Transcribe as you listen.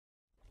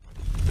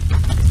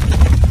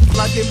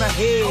locked in my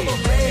head.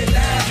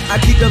 I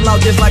keep the law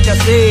just like I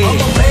said.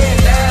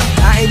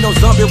 I ain't no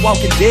zombie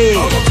walking dead.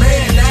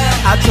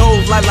 I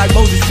chose life like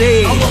Moses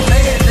said.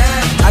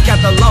 I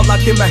got the law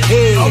locked in my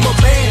head.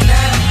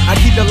 I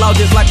keep the law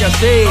just like I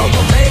said.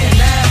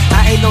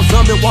 I ain't no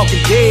zombie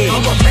walking dead.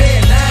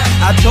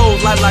 I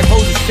chose life like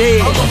Moses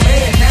said.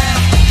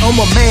 I'm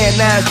a man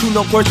now, shoot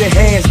no question,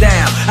 hands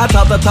down. I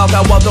talk the talk,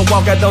 I walk the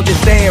walk, I don't just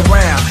stand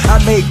around.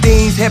 I make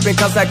things happen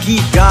cause I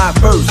keep God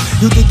first.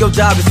 You think your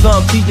job is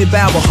something, teach me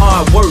about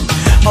hard work.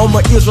 I'm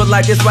an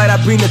Israelite, that's right, I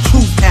bring the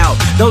truth out.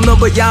 Don't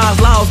number y'all's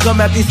laws, come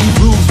out this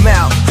Hebrew's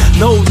mouth.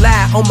 No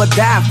lie, I'ma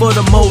die for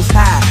the most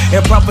high.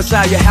 And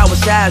prophesy your house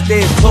shines,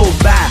 there's close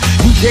by.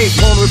 You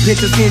just wanna repent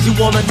your sins, you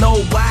wanna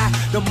know why?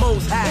 The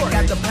most high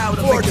got the power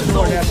to make your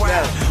soul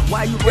cry.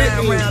 Why you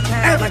riding around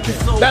town like you're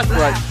so That's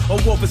right. A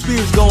war for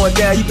spirits going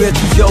down, you better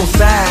choose your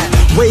side.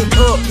 Wake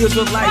up,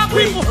 Israelites, My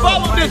people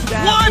follow this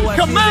one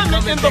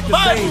commandment in the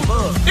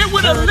Bible. It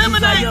would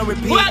eliminate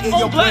black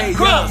on black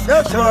crime.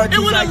 It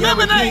would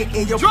eliminate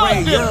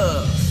drug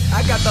dealers.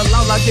 I got the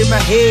law locked in my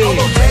head.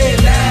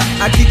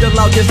 I keep the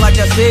law just like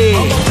I said.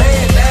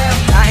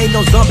 I ain't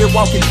no zombie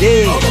walking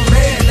dead.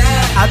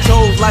 I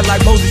chose life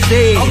like Moses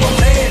said.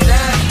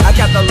 I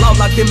got the law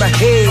locked in my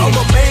head.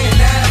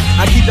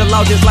 I keep the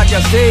law just like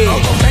I said.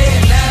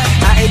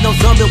 I ain't no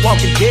zombie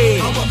walking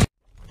dead.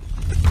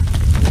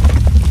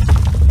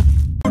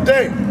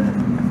 Today,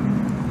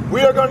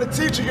 we are going to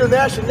teach you your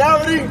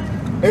nationality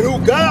and who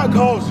God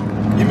calls you.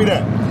 Give me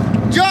that.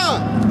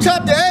 John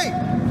chapter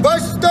 8,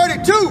 verses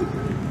 32.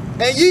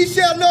 And ye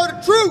shall know the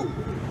truth,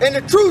 and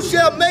the truth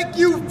shall make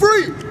you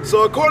free.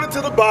 So according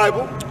to the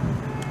Bible,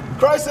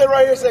 Christ said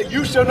right here, said,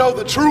 you shall know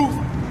the truth,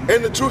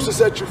 and the truth shall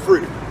set you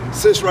free.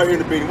 Sis right here in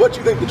the beginning. What do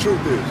you think the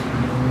truth is?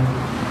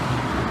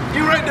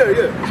 You right there,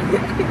 yeah.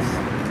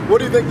 What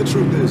do you think the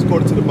truth is,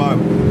 according to the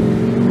Bible?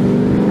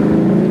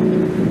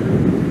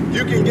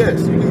 You can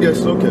guess. You can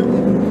guess, okay.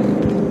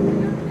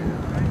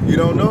 You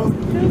don't know?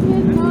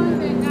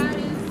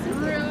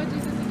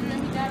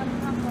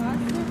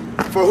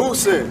 For whose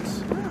sins?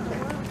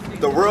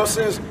 The world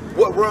sins?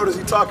 What world is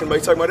he talking about?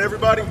 He talking about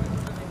everybody?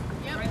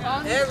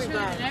 Yep,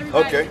 everybody.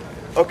 Okay.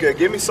 Okay,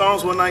 give me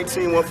Psalms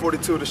 119,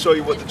 142 to show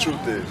you what the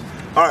truth is.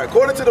 All right,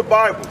 according to the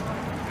Bible,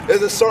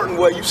 there's a certain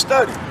way you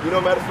study. You know,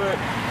 matter of fact,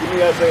 give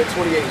me Isaiah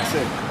 28 and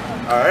 10.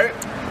 All right?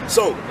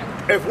 So,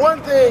 if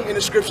one thing in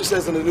the scripture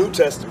says in the New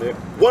Testament,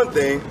 one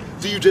thing,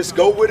 do you just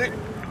go with it,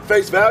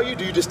 face value?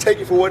 Do you just take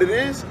it for what it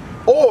is?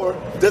 Or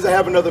does it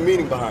have another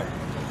meaning behind it?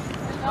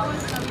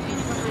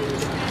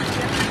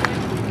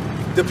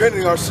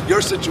 Depending on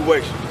your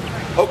situation.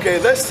 Okay,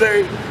 let's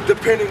say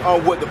depending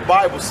on what the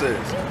Bible says.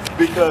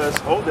 Because,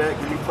 hold that,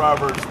 give me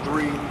Proverbs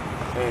 3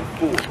 and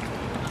 4.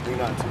 Lean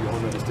not to your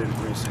own understanding,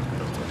 green secret.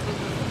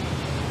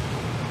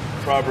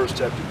 Proverbs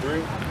chapter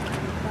 3.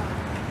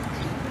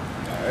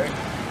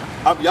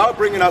 All right. Y'all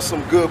bringing out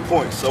some good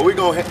points. So we're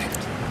gonna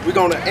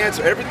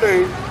answer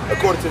everything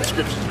according to the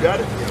scriptures. You got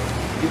it?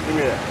 Give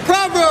me that.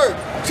 Proverbs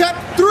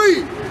chapter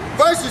 3,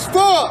 verses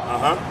 4.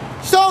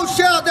 So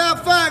shalt thou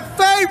find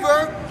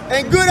favor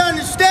and good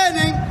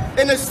understanding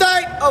in the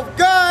sight of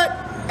God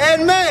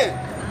and man.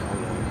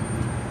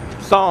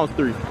 Psalms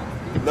 3.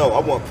 No, I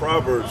want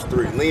Proverbs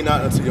 3. Lean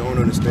not unto your own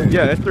understanding.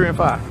 Yeah, that's 3 and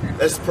 5.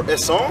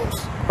 That's Psalms?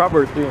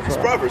 Proverbs 3 and 5. It's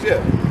Proverbs,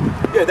 yeah.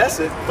 Yeah, that's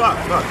it.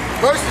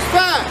 5. Verses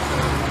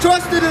 5.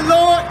 Trust in the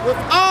Lord with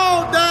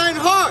all thine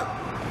heart,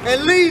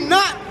 and lean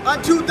not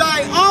unto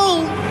thy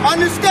own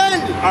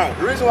understanding. All right,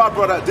 the reason why I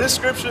brought out this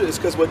scripture is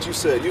because what you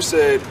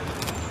said,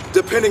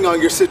 depending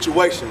on your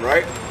situation,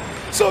 right?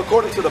 So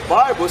according to the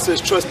Bible, it says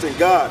trust in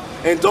God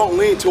and don't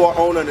lean to our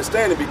own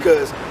understanding,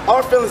 because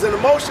our feelings and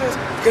emotions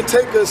can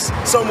take us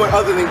somewhere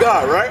other than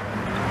God, right?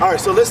 All right,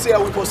 so let's see how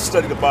we're supposed to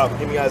study the Bible.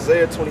 Give me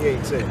Isaiah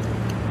 28:10.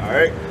 All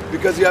right,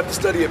 because you have to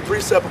study it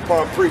precept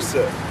upon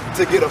precept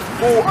to get a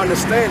full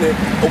understanding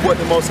of what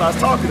the Most High is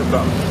talking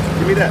about.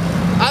 Give me that.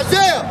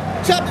 Isaiah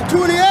chapter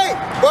 28,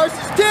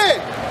 verses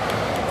 10.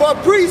 For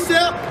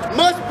precept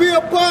must be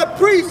upon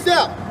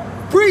precept,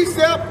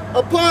 precept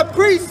upon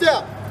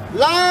precept,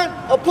 line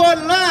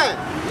upon line,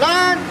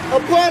 line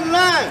upon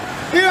line,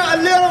 here a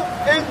little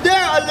and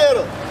there a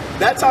little.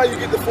 That's how you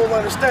get the full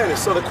understanding.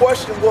 So the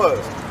question was,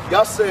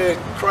 y'all said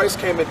Christ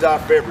came and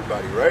died for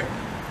everybody, right?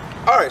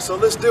 All right, so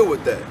let's deal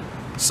with that.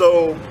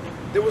 So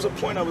there was a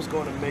point I was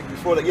going to make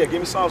before that. Yeah, give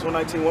me Psalms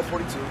 119,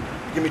 142.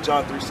 Give me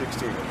John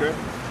 3:16, okay?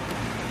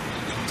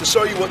 To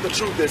show you what the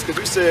truth is, because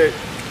we said,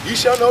 ye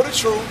shall know the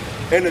truth,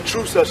 and the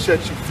truth shall set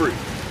you free.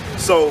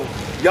 So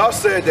y'all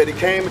said that he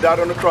came and died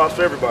on the cross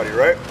for everybody,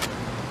 right?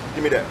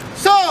 Give me that.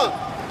 Psalm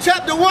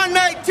chapter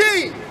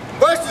 119,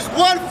 verses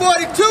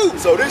 142.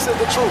 So this is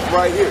the truth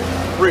right here.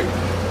 Read.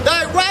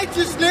 Thy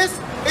righteousness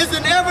is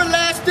an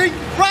everlasting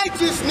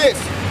righteousness,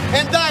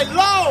 and thy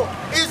law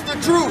is the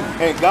truth.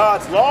 And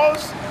God's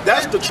laws,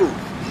 that's the truth.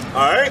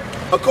 All right?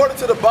 According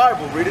to the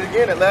Bible, read it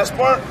again, that last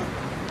part.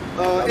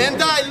 And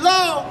thy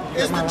law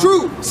is the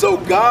truth. So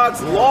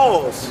God's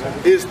laws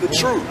is the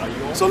truth.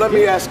 So let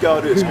me ask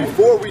y'all this.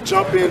 Before we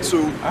jump into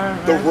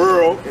the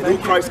world and who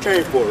Christ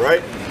came for,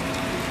 right?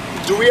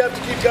 Do we have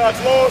to keep God's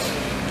laws?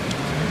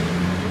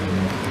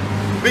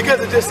 Because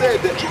it just said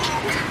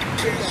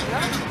that.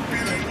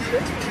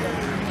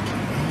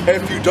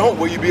 If you don't,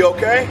 will you be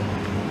okay?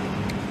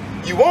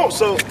 You won't.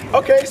 So,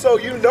 okay, so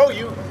you know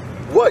you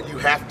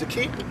have to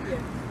keep it.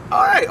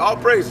 All right, all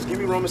praises. Give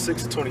me Romans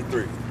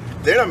 6:23.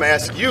 Then I'm going to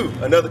ask you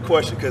another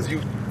question because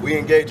we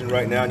engaging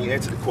right now and you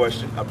answered the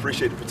question. I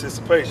appreciate the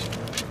participation.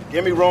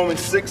 Give me Romans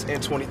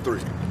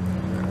 6:23.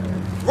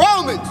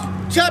 Romans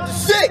chapter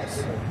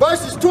 6,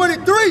 verses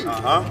 23.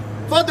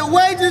 For the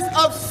wages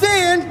of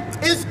sin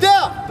is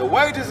death. The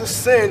wages of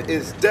sin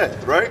is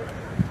death, right?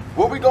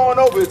 What we're going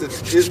over is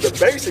the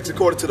basics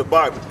according to the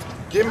Bible.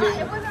 Give me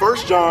 1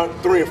 John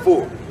 3 and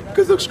 4.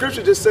 Because the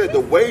scripture just said the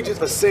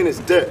wages of sin is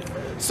death.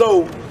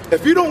 So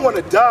if you don't want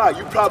to die,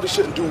 you probably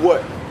shouldn't do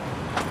what?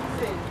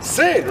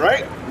 Sin,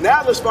 right?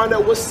 Now let's find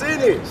out what sin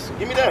is.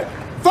 Give me that.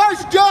 1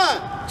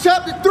 John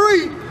chapter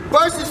 3,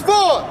 verses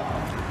 4.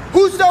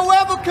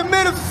 Whosoever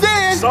committeth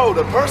sin, So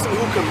the person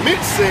who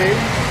commits sin,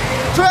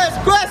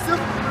 transgresseth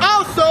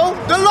also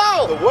the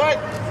law. the what?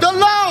 The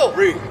law.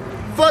 Read.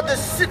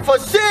 For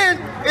sin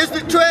is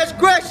the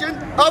transgression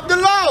of the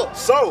law.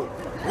 So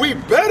we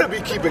better be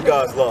keeping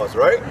God's laws,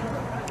 right?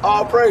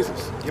 All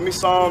praises. Give me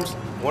Psalms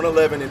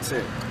 111 and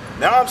 10.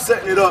 Now I'm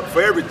setting it up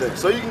for everything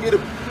so you can get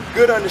a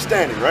good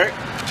understanding, right?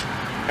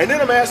 And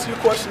then I'm asking you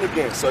a question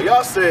again. So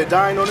y'all said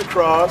dying on the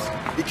cross,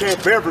 he came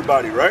for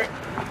everybody, right?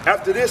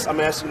 After this, I'm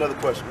asking you another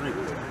question. Read.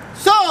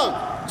 Psalm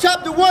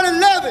chapter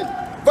 111,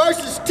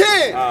 verses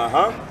 10.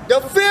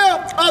 The fear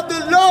of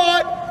the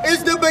Lord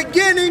is the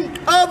beginning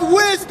of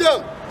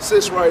wisdom.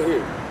 Sis right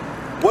here.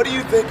 What do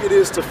you think it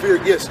is to fear?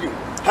 Yes, you.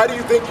 How do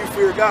you think you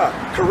fear God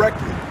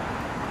correctly?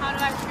 How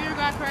do I fear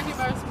God correctly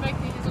by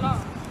respecting his law?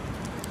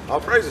 All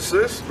praises,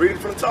 sis. Read it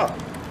from the top.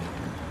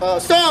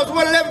 Psalms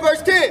 111,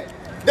 verse 10.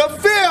 The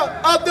fear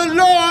of the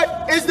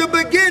Lord is the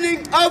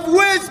beginning of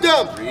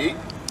wisdom. Read.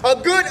 A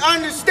good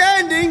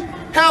understanding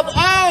have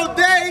all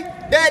they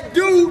that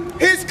do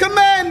his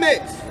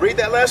commandments. Read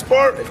that last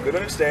part. A good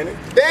understanding.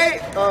 They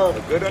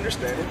A good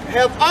understanding.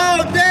 have all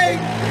they,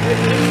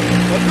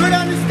 a good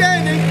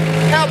understanding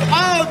have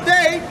all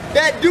they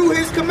that do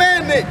his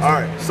commandments. All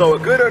right. So a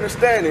good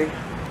understanding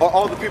are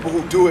all the people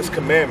who do his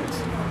commandments.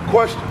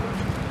 Question.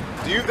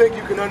 Do you think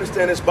you can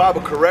understand this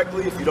Bible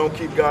correctly if you don't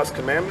keep God's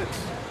commandments?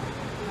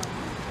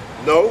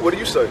 No? What do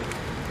you say?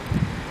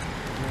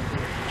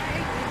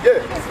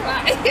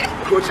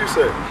 Yeah. What you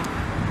say?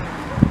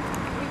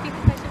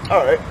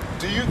 All right.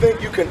 Do you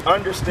think you can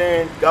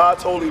understand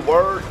God's holy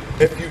word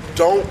if you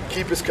don't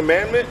keep his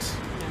commandments?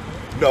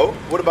 No.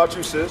 What about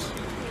you, sis?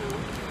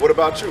 What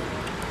about you?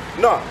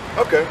 No.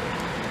 Okay.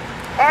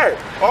 All right.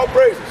 All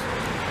praises.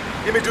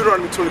 Give me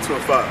Deuteronomy 22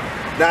 and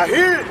 5. Now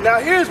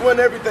here's when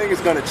everything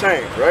is going to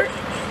change, right?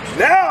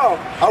 Now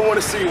I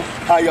want to see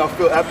how y'all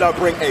feel after I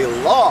bring a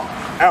law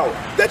out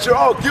that you're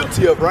all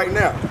guilty of right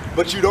now,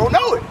 but you don't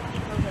know it.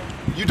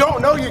 You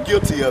don't know you're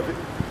guilty of it.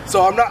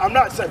 So I'm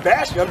not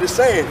bashing you. I'm just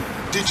saying,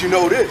 did you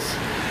know this?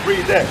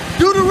 Read that.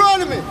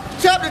 Deuteronomy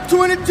chapter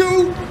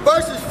 22,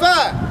 verses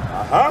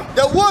 5.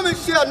 The woman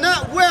shall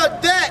not wear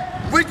that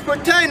which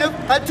pertaineth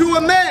unto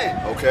a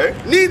man. Okay.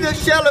 Neither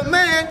shall a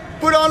man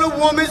put on a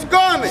woman's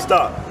garment.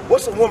 Stop.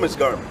 What's a woman's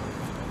garment?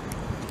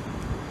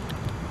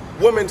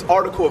 Woman's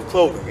article of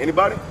clothing.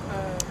 Anybody?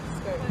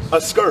 Skirt.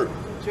 A skirt.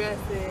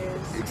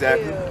 Dresses.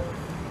 Exactly. Heels.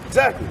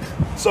 Exactly.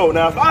 So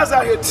now if I was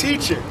out here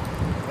teaching,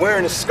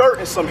 wearing a skirt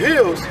and some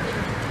heels,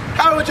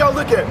 how would y'all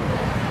look at me?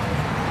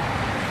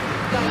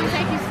 Don't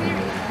take you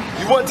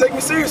serious. You wouldn't take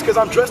me serious because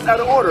I'm dressed out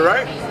of order,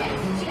 right?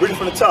 Read it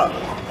from the top.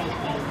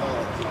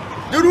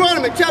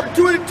 Deuteronomy chapter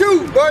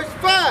 22, verse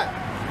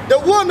 5. The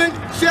woman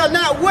shall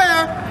not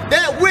wear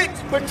that which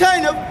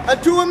pertaineth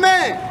unto a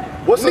man.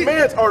 What's a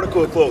man's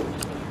article of clothing?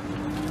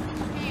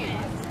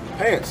 Pants.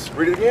 Pants.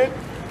 Read it again.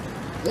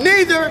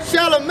 Neither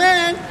shall a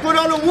man put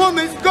on a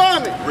woman's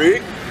garment.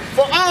 Read.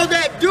 For all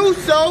that do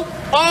so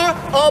are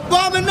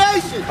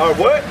abomination. Or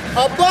what?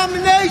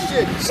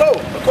 Abomination. So,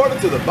 according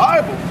to the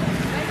Bible,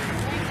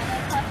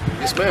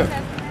 yes ma'am.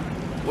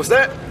 What's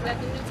that? Is that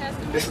the New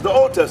Testament? This is the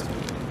Old Testament.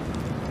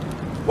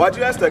 Why'd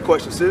you ask that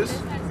question, sis?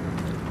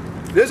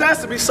 There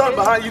has to be something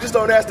behind you. Just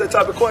don't ask that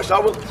type of question.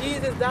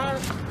 Jesus died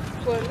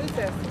for the New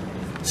Testament.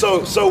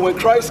 So when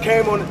Christ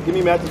came on, give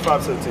me Matthew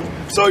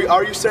 5:17. So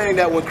are you saying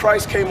that when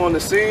Christ came on the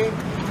scene,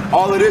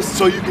 all of this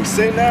so you can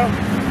sin now? No.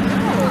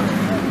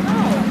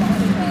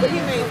 But he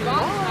made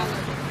laws.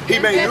 He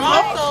made new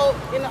laws? Also,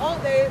 in the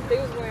old days, they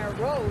was wearing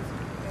robes.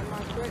 Am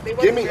I correct? They Give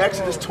wasn't me wearing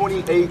Exodus robes.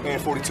 28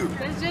 and 42.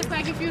 That's just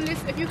like if you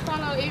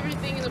follow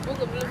everything in the book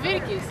of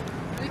Leviticus.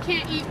 We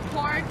can't eat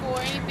pork or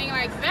anything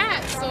like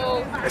that.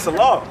 So It's a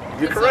law.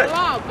 You're it's correct. a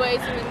law, but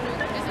it's in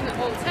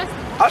the Old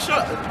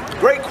Testament.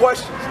 Great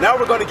questions. Now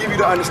we're going to give you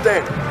the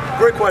understanding.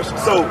 Great question.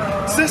 So,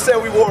 sis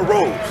said we wore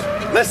robes.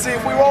 Let's see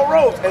if we wore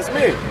robes as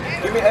men.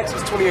 Give me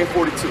Exodus 28 and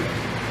 42.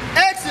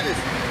 Exodus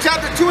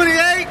chapter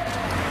 28,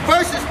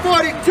 verses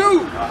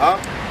 42.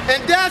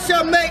 And thou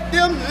shalt make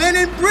them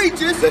linen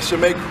breeches. That should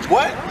make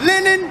what?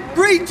 Linen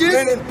breeches.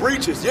 Linen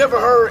breeches. You ever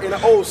heard in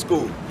the old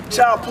school,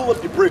 child, pull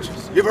up your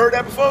britches. You ever heard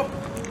that before?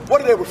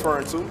 What are they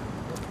referring to?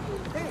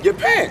 Your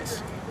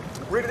pants.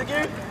 Read it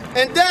again.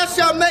 And thou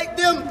shalt make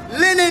them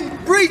linen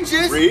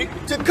breeches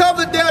to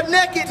cover their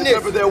nakedness. To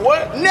cover their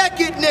what?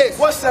 Nakedness.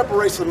 What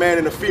separates a man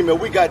and a female?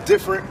 We got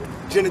different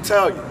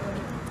genitalia.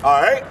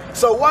 All right?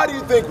 So why do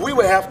you think we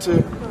would have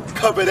to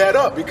cover that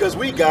up? Because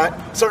we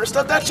got certain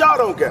stuff that y'all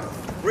don't got.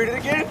 Read it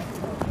again.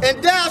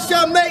 And thou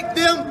shalt make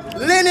them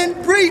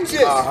linen breeches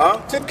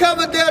to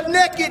cover their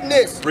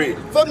nakedness. Read.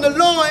 From the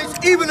loins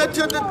even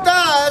unto the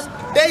thighs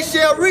they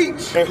shall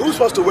reach. And who's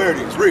supposed to wear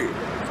these? Read.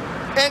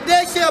 And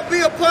they shall be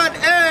upon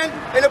Aaron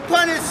and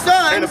upon his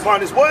sons. And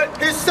upon his what?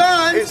 His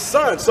sons. His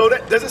sons. So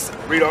that does it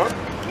read on.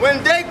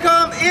 When they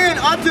come in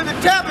unto the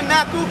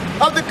tabernacle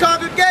of the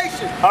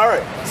congregation. All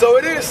right. So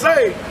it didn't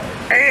say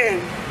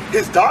and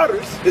his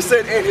daughters. It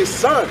said and his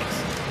sons.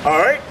 All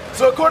right.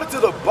 So according to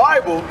the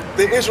Bible,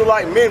 the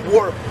Israelite men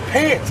wore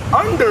pants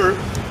under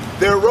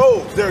their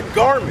robes, their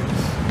garments.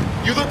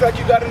 You look like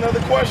you got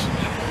another question.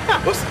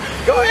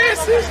 Go ahead,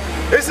 sis.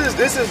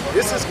 This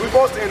is we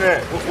both in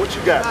that. What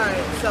you got? All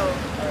right, so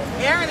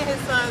Aaron and his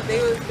sons, they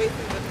was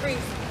basically the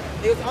priests.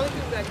 They was the only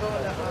people that go to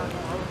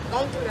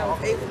only people that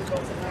was able to go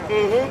to the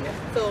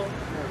house. So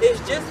it's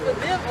just for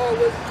them, or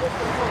was it just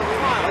for the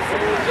tribe? So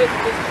it was just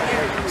for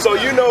Aaron. So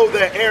you know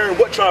that Aaron,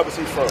 what tribe is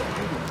he from?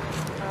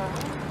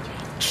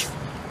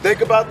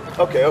 Think about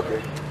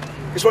okay.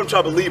 He's from the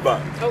tribe of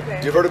Levi.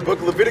 Okay. You heard of the book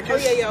of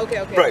Leviticus? Oh yeah,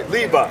 okay. Right,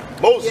 Levi.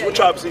 Moses, what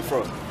tribe is he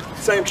from?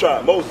 Same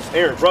tribe, Moses,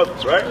 Aaron,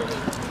 brothers, right?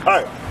 All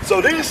right,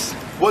 so this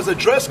was a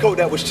dress code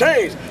that was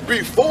changed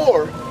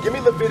before, give me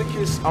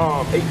Leviticus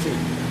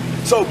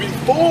 18. So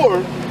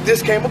before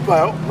this came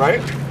about, right,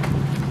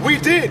 we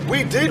did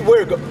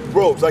wear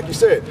robes, like you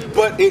said,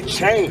 but it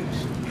changed,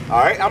 all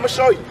right? I'm gonna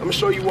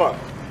show you why.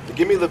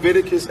 Give me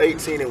Leviticus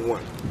 18 and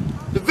 1.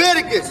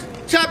 Leviticus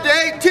chapter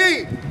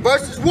 18,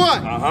 verses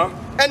 1.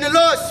 And the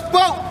Lord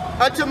spoke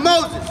unto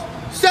Moses,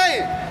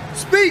 saying,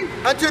 speak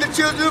unto the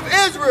children of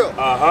Israel,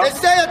 and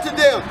say unto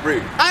them,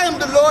 I am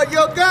the Lord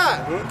your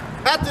God,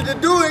 after the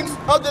doings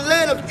of the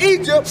land of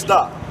Egypt.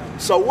 Stop.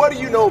 So what do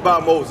you know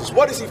about Moses?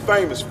 What is he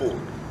famous for?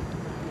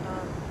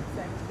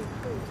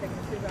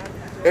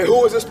 And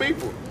who is his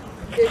people?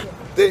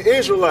 The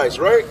Israelites,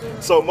 right?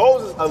 So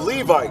Moses, a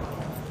Levite,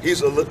 he's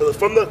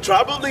from the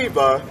tribe of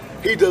Levi.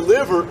 He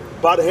delivered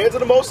by the hands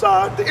of the Most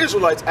High the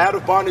Israelites out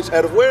of bondage,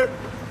 out of where?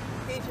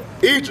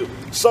 Egypt.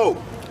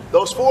 So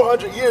those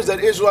 400 years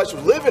that Israelites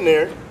were living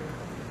there,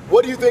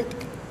 what do you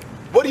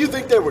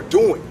think they were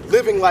doing?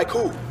 Living like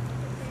who?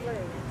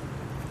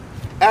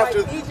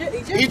 After like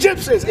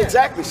Egyptians,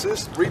 exactly,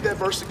 sis. Read that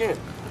verse again.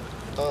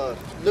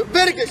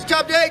 Leviticus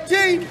chapter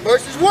 18,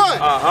 verses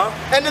 1.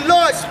 And the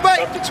Lord spake.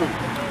 Chapter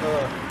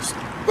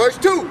 2. Verse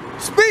 2.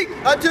 Speak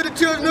unto the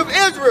children of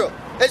Israel,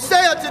 and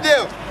say unto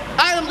them,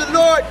 I am the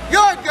Lord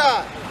your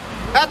God,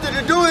 after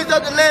the doings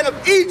of the land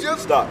of Egypt.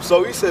 Stop.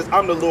 So he says,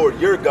 I'm the Lord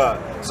your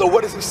God. So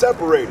what is he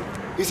separating?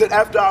 He said,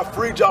 after I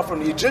freed y'all from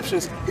the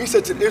Egyptians, he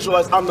said to the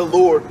Israelites, I'm the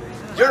Lord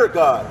your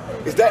God.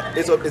 Is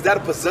that a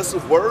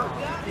possessive word?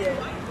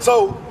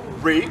 So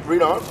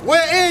read on.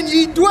 Wherein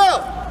ye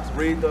dwell.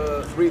 Read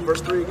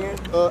verse 3 again.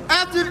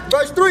 After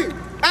verse 3.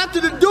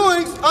 After the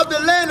doings of the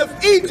land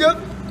of Egypt,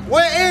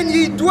 wherein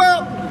ye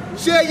dwelt,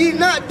 shall ye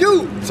not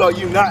do. So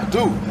you not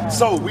do.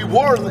 So we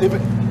were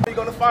living. You're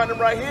gonna find them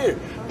right here.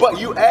 But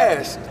you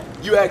asked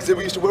if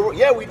we used to wear.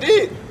 Yeah, we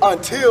did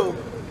until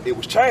it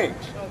was changed.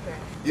 Okay.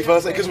 You feel what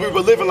I'm saying? Because we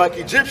were living like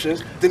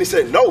Egyptians. Then he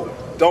said, no,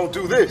 don't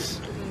do this.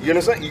 You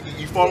understand?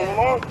 You following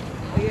along?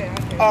 Yeah.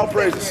 Okay. All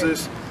praises,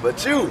 sis.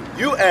 But you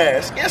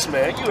asked. Yes,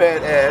 man. You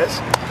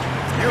asked.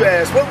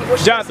 What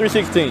John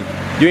 3:16.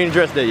 You ain't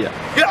addressed that yet.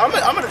 Yeah,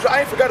 I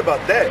ain't forgot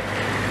about that.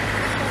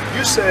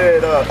 You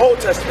said Old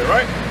Testament,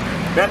 right?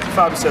 Matthew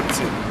 5 and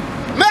 17.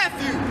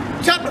 Matthew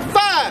chapter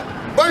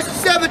 5, verse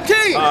 17.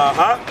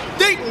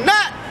 Think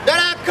not that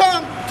I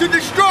come to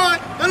destroy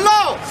the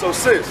law. So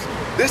sis,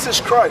 this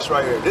is Christ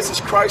right here. This is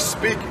Christ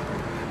speaking.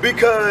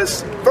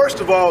 Because, first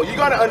of all, you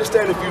got to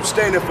understand, if you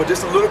stand there for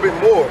just a little bit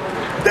more,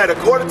 that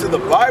according to the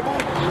Bible,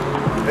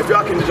 if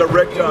y'all can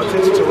direct your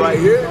attention to right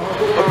here,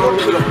 according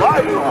to the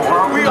Bible,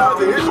 we are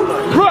the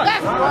Israelites.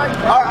 Right.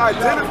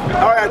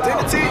 Our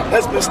identity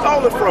has been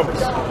stolen from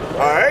us. All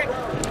right?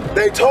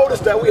 They told us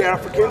that we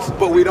Africans,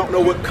 but we don't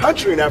know what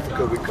country in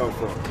Africa we come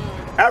from.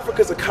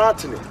 Africa's a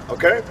continent,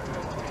 okay?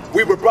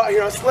 We were brought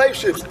here on slave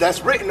ships.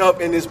 That's written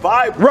up in this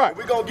Bible. Right.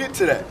 We're going to get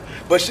to that.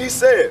 But she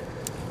said,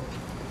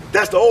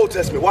 that's the Old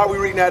Testament. Why are we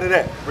reading out of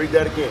that? Read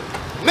that again.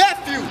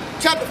 Matthew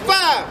chapter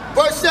 5,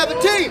 verse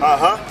 17.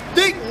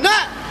 Think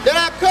not that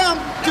I come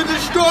to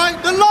destroy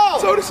the law.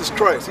 So this is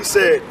Christ. He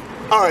said,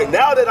 all right,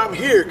 now that I'm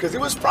here, because he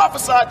was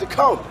prophesied to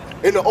come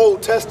in the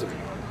Old Testament.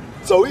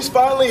 So he's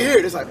finally here.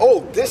 It's like,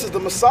 oh, this is the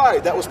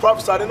Messiah that was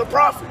prophesied in the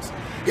prophets.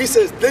 He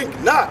says, think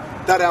not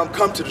that I'm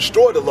come to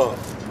destroy the law.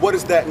 What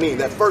does that mean?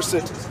 That first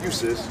sentence, you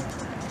sis.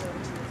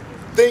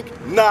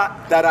 Think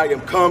not that I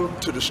am come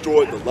to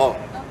destroy the law.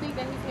 I don't think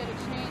that he's here to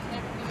change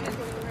everything that's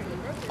already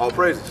written. All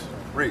praises.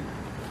 Read.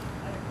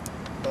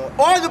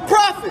 Or the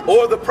prophets.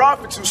 Or the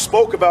prophets who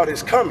spoke about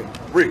his coming.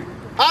 Read.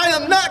 I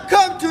am not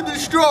come to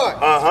destroy,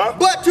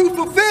 but to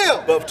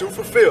fulfill. But to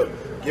fulfill.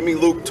 Give me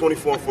Luke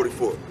 24 and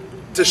 44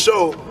 to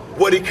show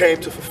what he came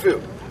to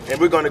fulfill.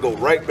 And we're going to go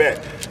right back.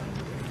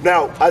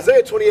 Now,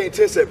 Isaiah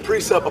 28:10 said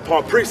precept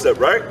upon precept,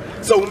 right?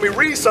 So when we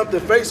read something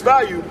face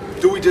value,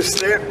 do we just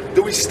stand?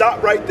 Do we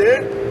stop right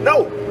there?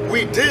 No,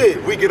 we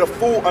did. We get a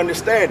full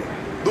understanding.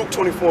 Luke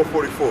 24 and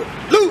 44.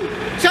 Luke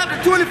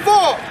chapter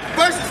 24,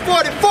 verses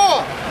 44.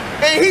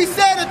 And he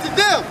said unto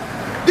them,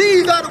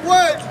 these are the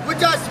words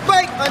which I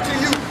spake unto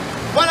you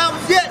while I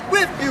was yet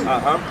with you,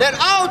 that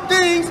all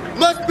things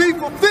must be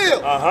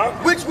fulfilled,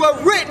 which were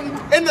written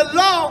in the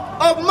law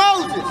of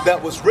Moses.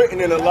 That was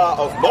written in the law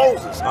of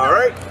Moses, all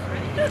right?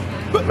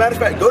 But matter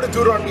of fact, go to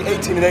Deuteronomy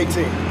 18 and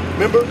 18.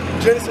 Remember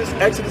Genesis,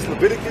 Exodus,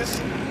 Leviticus,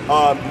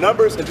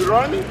 Numbers, and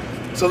Deuteronomy?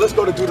 So let's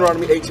go to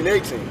Deuteronomy 18 and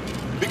 18.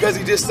 Because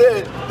he just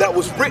said that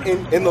was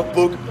written in the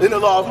book, in the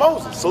law of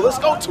Moses. So let's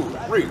go to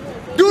it. Read.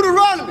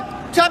 Deuteronomy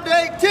chapter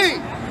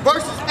 18,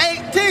 verses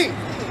 18.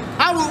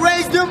 I will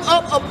raise them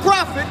up a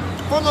prophet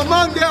from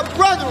among their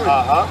brethren,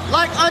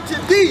 like unto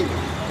thee,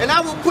 and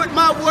I will put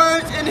my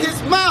words in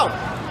his mouth,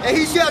 and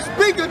he shall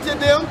speak unto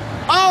them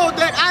all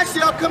that I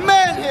shall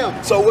command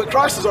him. So what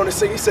Christ is on the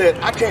scene, he said,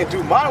 I can't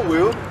do my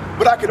will,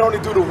 but I can only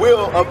do the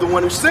will of the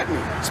one who sent me.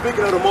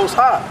 Speaking of the Most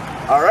High,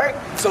 all right?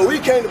 So he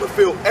came to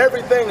fulfill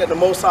everything that the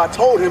Most High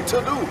told him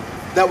to do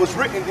that was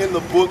written in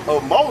the book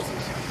of Moses.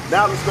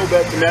 Now let's go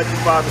back to Matthew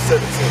 5 and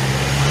 17.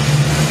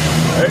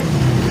 All right?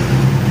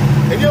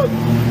 And yo,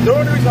 the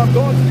only reason I'm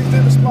going to these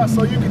different spots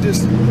so you can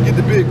just get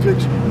the big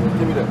picture.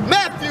 Give me that.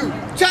 Matthew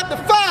chapter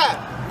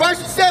 5,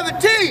 verses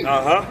 17.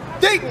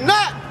 Think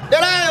not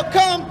that I have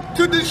come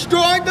to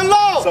destroy the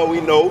law. So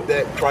we know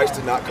that Christ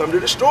did not come to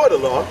destroy the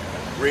law.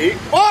 Read.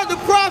 Or the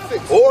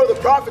prophets. Or the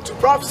prophets who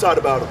prophesied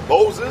about him.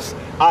 Moses,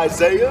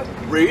 Isaiah.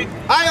 Read.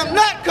 I am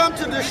not come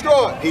to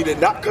destroy. He did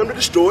not come to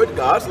destroy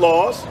God's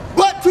laws,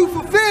 but to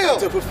fulfill.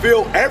 To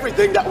fulfill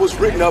everything that was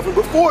written of him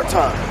before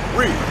time.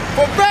 Read.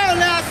 For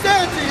verily I say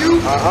unto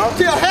you,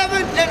 till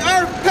heaven and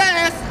earth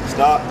pass.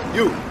 Stop.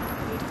 You.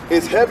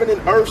 Is heaven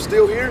and earth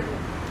still here?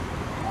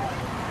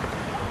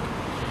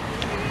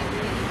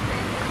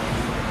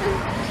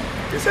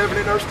 Is heaven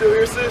and earth still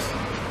here, sis?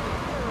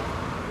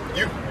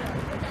 You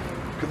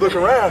could look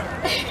around.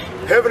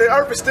 Heaven and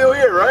earth is still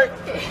here, right?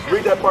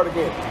 Read that part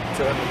again.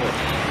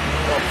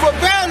 For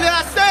verily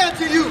I say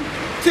unto you,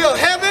 till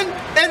heaven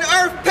and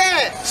earth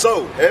pass.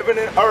 So, heaven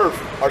and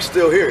earth are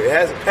still here. It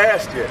hasn't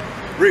passed yet.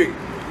 Read.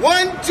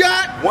 One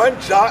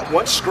jot,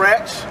 one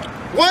scratch,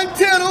 one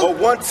tittle, or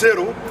one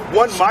tittle,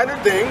 one minor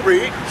thing,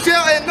 read,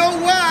 shall in no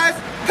wise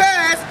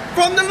pass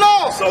from the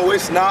law. So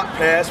it's not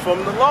passed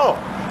from the law.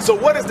 So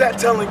what is that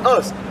telling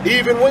us?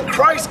 Even when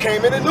Christ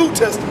came in the New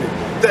Testament,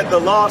 that the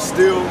law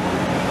still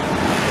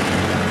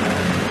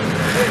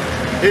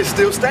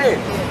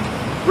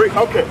stands. Read.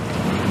 Okay.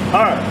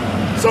 All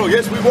right. So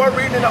yes, we were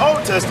reading in the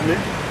Old Testament,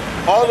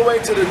 all the way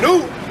to the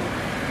New.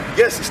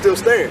 Yes, it still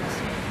stands.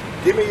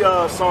 Give me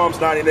Psalms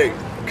 98.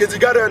 Because you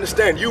got to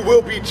understand, you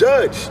will be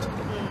judged.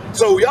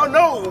 So y'all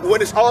know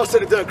when it's all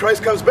said and done,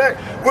 Christ comes back,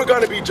 we're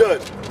going to be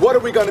judged. What are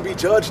we going to be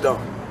judged on?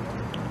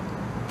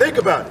 Think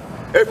about it.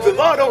 If the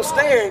law don't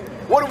stand,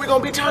 what are we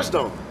going to be judged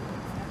on?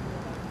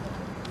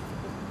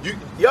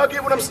 Y'all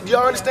get what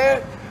y'all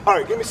understand? All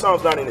right, give me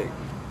Psalms 98.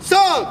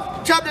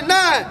 Psalm chapter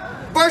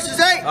 9, verses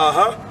 8.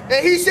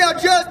 And he shall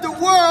judge the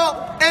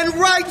world in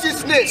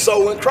righteousness.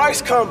 So when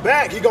Christ come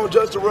back, he going to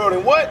judge the world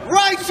in what?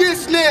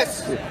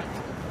 Righteousness.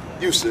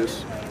 You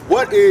sis,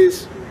 what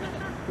is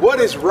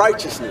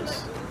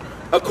righteousness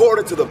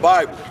according to the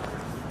Bible?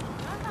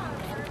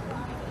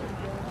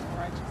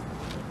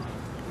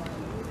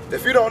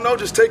 If you don't know,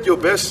 just take your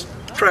best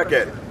crack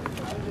at it.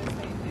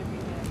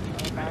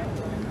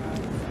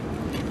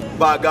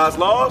 By God's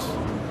laws,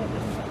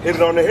 hit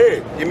it on the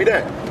head. Give me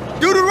that.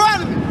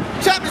 Deuteronomy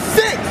chapter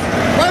 6,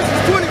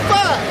 verses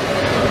 25.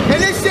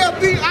 And it shall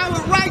be our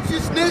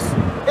righteousness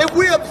if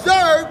we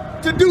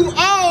observe to do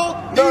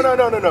all. No.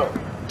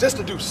 Just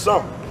to do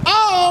some.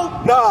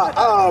 All. Nah,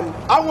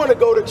 I want to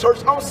go to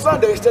church on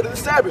Sunday instead of the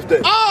Sabbath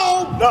day.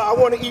 All. Nah, I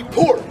want to eat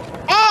pork.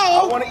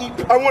 All.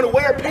 I want to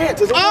wear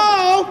pants as a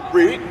all. woman.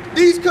 Read.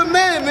 These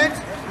commandments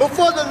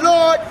before the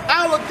Lord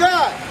our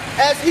God,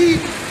 as he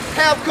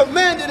have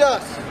commanded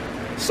us.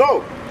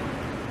 So,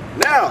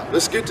 now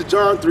let's get to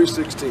John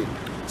 3:16.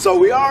 So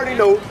we already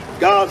know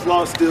God's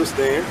law still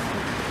stand,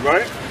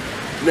 right?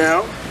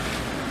 Now,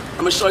 I'm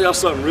gonna show y'all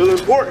something really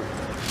important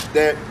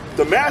that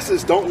the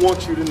masses don't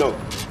want you to know.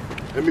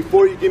 And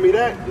before you give me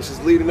that, this is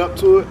leading up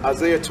to it,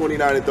 Isaiah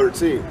 29 and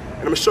 13. And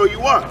I'm gonna show you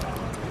why.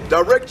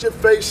 Direct your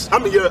face,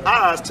 your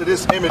eyes to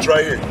this image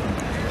right here.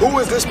 Who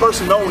is this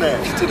person known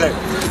as today?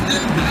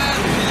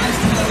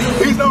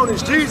 He's known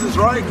as Jesus,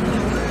 right?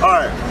 All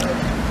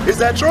right. Is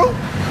that true?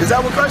 Is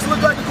that what Christ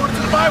looked like according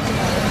to the Bible?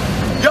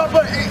 Yeah,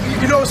 but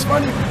you know what's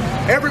funny?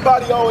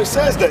 Everybody always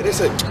says that. They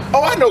say,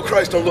 oh, I know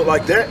Christ don't look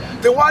like that.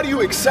 Then why do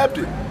you accept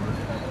it?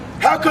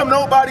 How come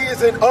nobody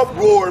is in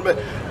uproar?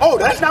 Oh,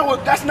 that's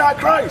not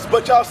Christ.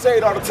 But y'all say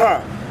it all the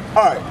time.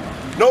 All right.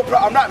 No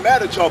problem. I'm not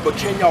mad at y'all, but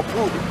can y'all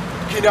prove it?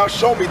 can y'all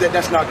show me that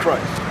that's not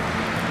Christ?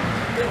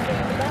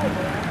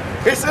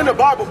 It's in the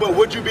Bible, but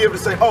would you be able to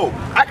say, oh,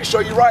 I can show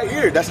you right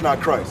here, that's not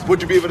Christ?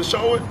 Would you be able to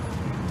show it?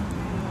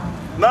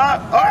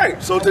 Nah? All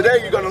right, so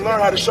today you're going to learn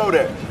how to show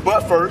that.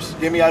 But first,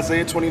 give me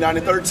Isaiah 29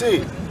 and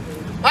 13.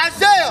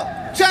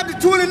 Isaiah chapter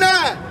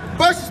 29,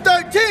 verses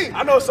 13.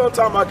 I know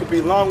sometimes I could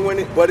be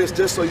long-winded, but it's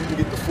just so you can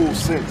get the full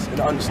sense and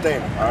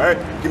understanding. All right?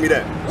 Give me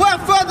that.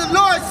 Wherefore the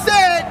Lord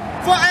said,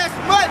 for as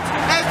much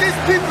as this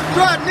people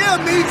draw near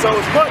me. So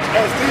as much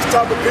as these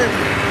type of people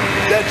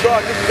that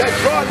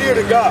draw near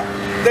to God,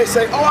 they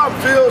say, oh, I'm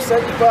filled,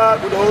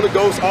 sanctified with the Holy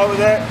Ghost, all of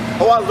that.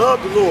 Oh, I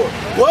love the Lord.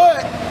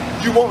 But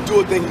you won't do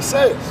a thing he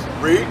says.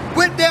 Read.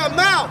 With their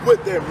mouth.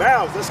 With their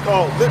mouths. That's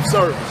called lip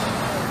service.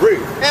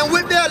 Read. And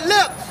with their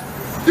lips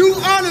do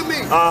honor me.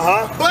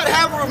 But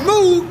have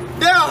removed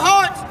their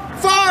hearts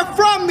far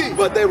from me.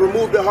 But they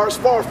removed their hearts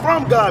far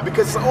from God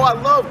because, oh, I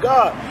love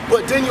God.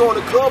 But then you're on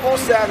the club on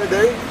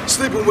Saturday,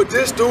 sleeping with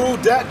this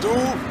dude, that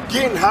dude,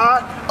 getting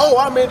high. Oh,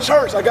 I'm in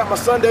church. I got my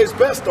Sunday's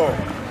best on.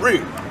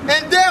 Read.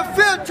 And their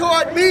fear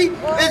toward me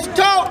is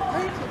taught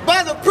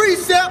by the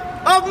precept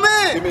of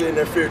men. Give me in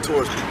their fear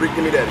towards me. Read,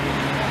 give me that.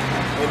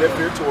 And their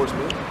fear towards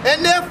me.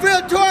 And their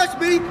fear towards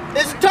me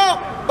is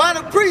taught by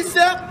the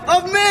precept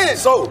of men.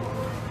 So,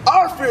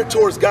 our fear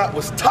towards God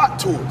was taught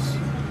to us.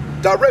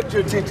 Direct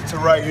your attention to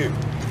right here.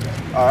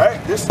 All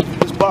right, this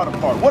bottom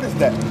part. What is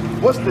that?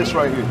 What's this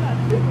right here?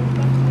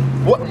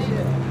 What?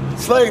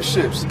 Slave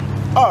ships.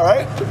 All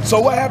right. So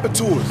what happened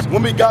to us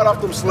when we got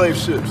off them slave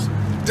ships?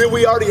 Did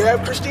we already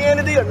have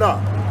Christianity or not?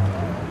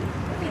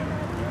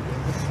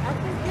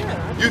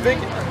 You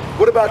think?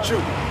 What about you?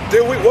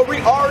 Were we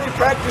already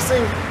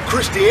practicing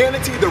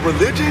Christianity, the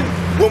religion,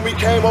 when we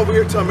came over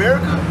here to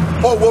America?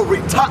 Or were we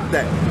taught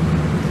that?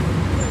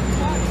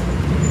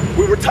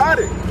 We were taught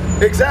it.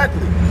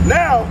 Exactly.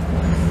 Now,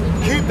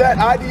 keep that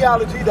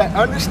ideology, that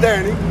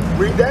understanding.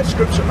 Read that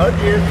scripture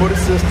again for the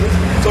sisters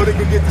so they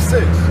can get the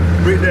sense.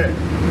 Read that.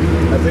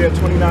 Isaiah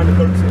 29 to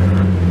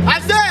 13.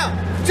 Isaiah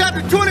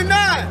chapter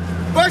 29,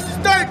 verses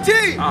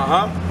 13.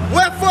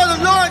 Wherefore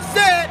the Lord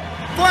said,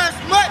 for as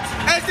much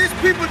as this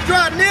people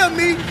draw near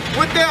me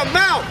with their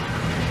mouth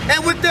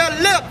and with their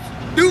lips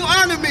do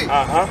honor me,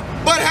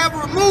 but have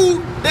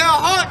removed their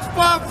hearts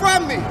far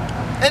from me,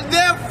 and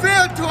their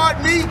fear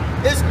toward me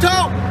is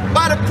taught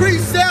by the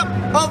precept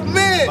of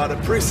men. By the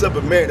precept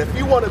of men. If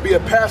you want to be a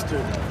pastor,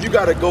 you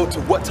got to go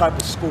to what type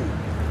of school?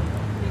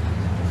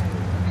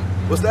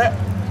 What's that?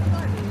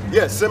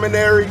 Yes,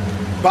 seminary,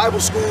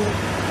 Bible school.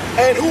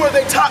 And who are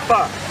they taught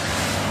by?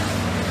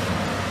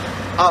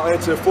 I'll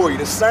answer it for you.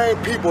 The same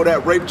people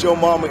that raped your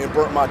mama and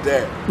burnt my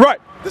dad.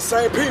 Right. The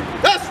same people.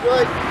 That's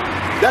right.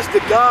 That's the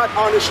God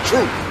honest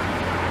truth.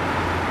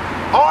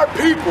 Our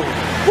people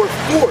were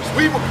forced.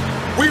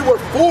 We were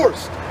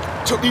forced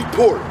to eat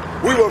pork.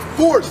 We were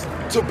forced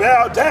to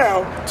bow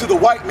down to the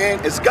white man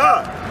as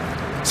God.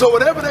 So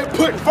whatever they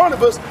put in front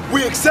of us,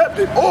 we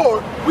accepted,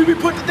 or we be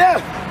put to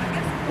death.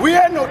 We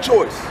had no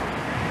choice.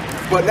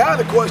 But now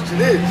the question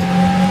is,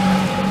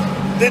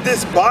 did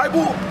this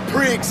Bible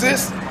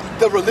pre-exist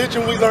the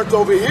religion we learned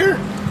over here?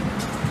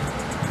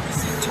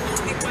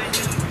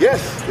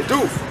 Yes, they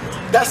do.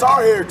 That's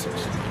our heritage.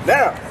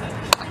 Now,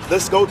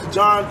 let's go to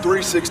John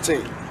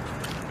 3:16.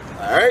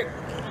 All right?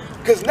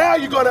 Because now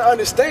you're going to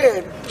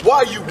understand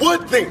why you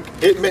would think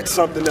it meant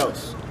something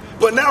else.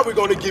 But now we're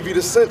going to give you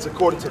the sense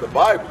according to the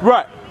Bible.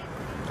 Right.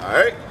 All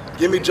right?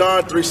 Give me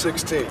John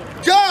 3:16.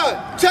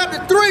 John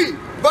chapter 3,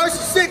 verse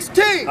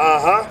 16.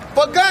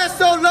 For God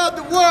so loved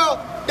the world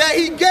that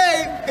he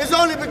gave his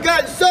only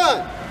begotten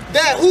Son,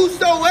 that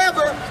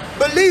whosoever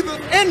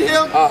believeth in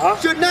him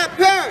should not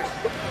perish,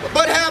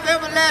 but have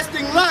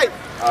everlasting life.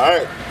 All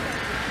right.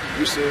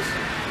 You sis.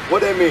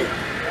 What that mean?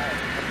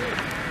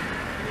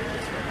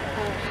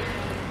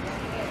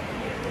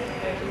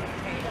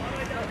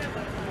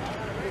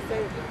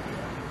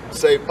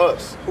 Save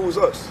us. Who's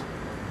us?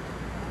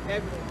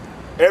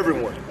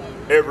 Everyone.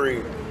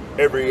 Everyone.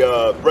 Every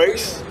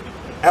race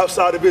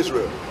outside of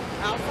Israel.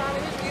 Outside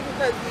of history,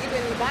 because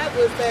even in the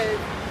Bible it says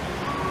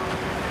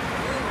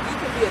you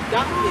can be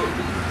adopted.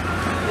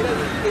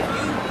 If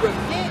you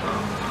repent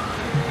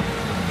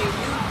and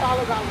you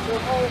follow God with your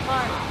whole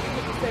heart, you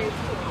can be saved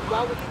too.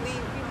 Why would he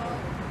leave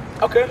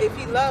people? Okay. If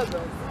he loves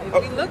us. If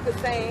we look the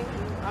same,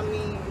 I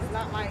mean, it's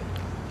not like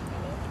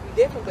we're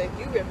different, but if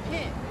you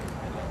repent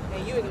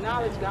and you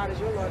acknowledge God as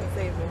your Lord and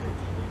Savior,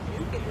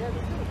 you get to heaven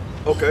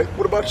too. Okay.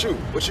 What about you?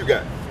 What you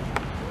got?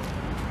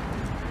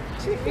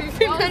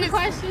 What was the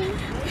question?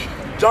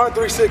 John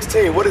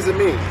 3:16. What does it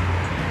mean? It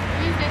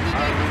means that he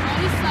gave his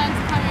only son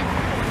to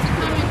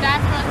come and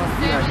die for us to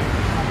save us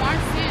from our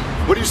sins.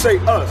 What do you say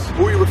us?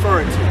 Who are you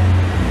referring to?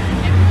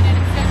 Everyone that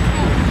accepts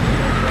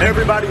him.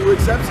 Everybody who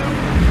accepts him?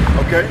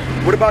 Okay.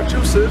 What about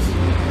you, sis?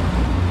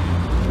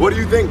 What do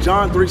you think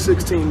John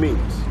 3:16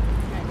 means?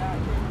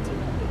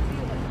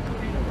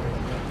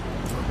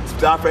 It's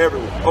die for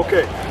everyone.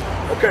 Okay.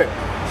 Okay.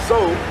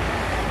 So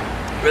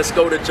let's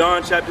go to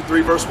John chapter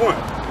 3, verse 1.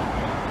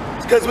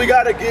 Because we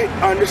got to get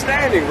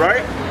understanding,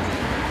 right?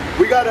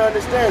 We got to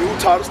understand who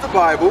taught us the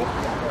Bible,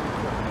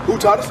 Who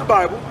taught us the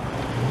Bible?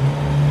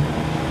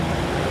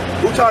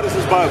 Who taught us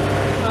this Bible?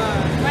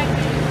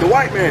 The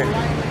white man.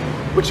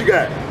 What you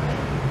got?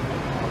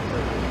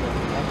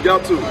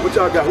 Y'all too. What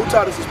y'all got? Who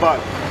taught us this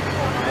Bible?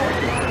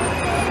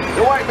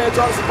 The white man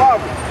taught us the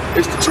Bible.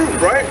 It's the truth,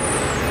 right?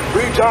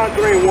 Read John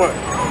 3 and 1.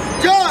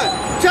 John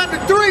chapter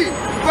 3,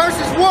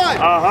 verses 1.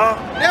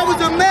 There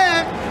was a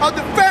man of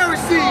the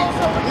Pharisees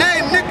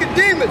named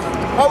Nicodemus,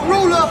 a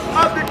ruler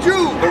of the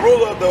Jews. The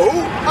ruler of the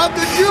who? Of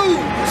the Jews.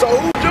 So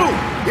who Jew?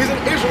 He's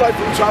an Israelite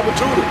from the tribe of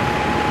Judah.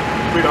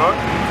 Read on.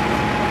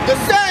 The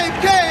same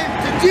came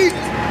to Jesus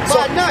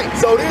by night.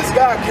 So this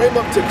guy came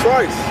up to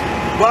Christ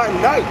by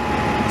night.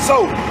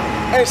 So,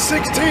 in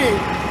 16,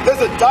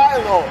 there's a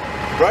dialogue,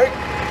 right?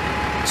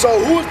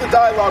 So who is the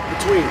dialogue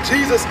between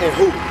Jesus and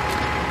who?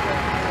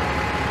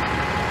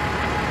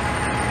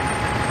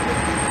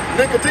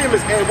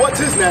 Nicodemus, and what's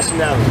his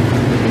nationality?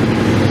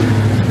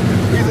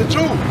 He's a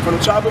Jew from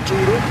the tribe of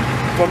Judah,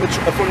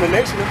 from the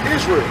nation of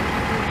Israel.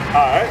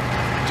 All right,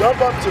 jump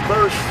up to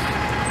verse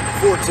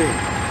 14.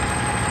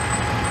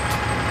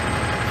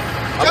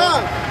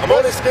 I'm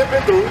only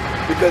skipping through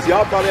because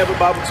y'all probably have a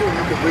Bible too.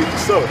 You can read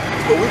yourself,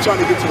 but we're trying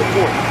to get to the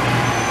point.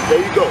 There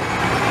you go.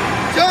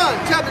 John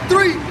chapter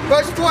 3,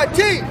 verse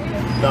 14.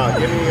 Nah,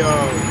 give me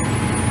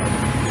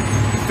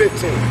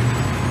 15.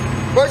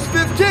 Verse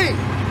 15.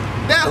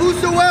 That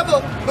whosoever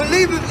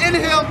believeth in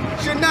him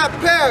should not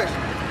perish,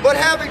 but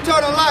have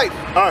eternal life.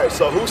 All right,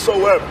 so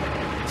whosoever.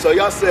 So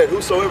y'all said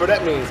whosoever,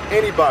 that means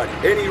anybody,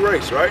 any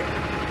race, right?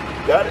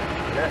 Got it?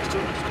 Acts 2.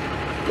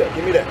 Yeah,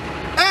 give me that.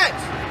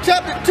 Acts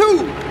chapter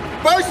 2,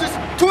 verses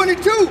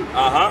 22.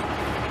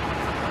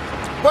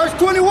 Verse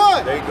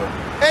 21. There you go.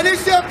 And it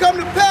shall come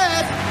to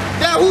pass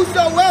that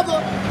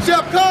whosoever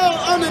shall call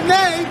on the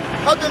name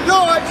of the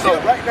Lord. So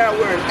right now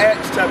we're in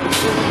Acts chapter 2,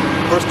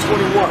 verse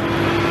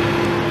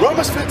 21.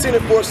 Romans 15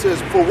 and 4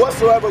 says, for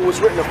whatsoever was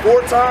written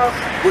aforetime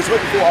was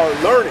written for our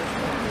learning.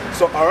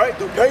 So, all right,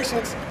 through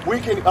patience,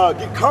 we can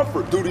get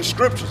comfort through these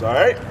scriptures, all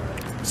right?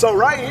 So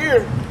right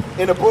here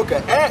in the book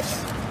of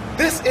Acts,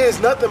 this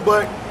is nothing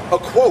but a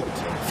quote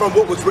from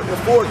what was written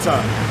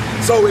aforetime.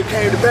 So it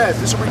came to pass.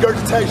 This is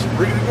regurgitation.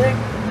 Read it again.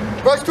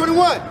 Verse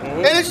 21.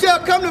 And it shall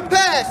come to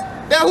pass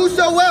that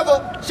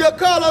whosoever shall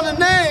call on the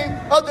name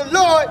of the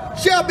Lord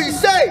shall be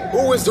saved.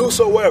 Who is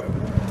whosoever?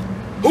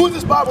 Who is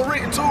this Bible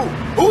written to?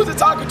 Who is it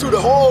talking to the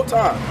whole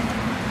time?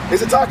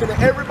 Is it talking to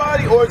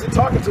everybody or is it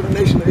talking to the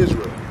nation of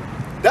Israel?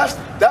 That's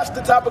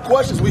the type of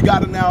questions we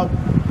gotta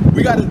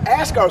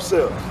ask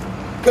ourselves.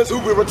 Because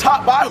we were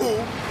taught by who?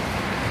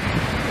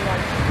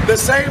 The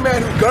same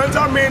man who guns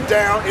our men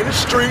down in the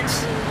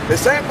streets, the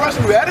same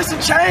person who had us in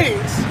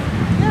chains.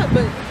 Yeah,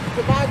 but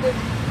the Bible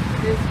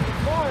is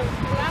before us.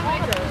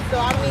 So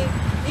I mean,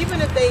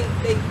 even if they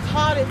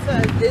taught it to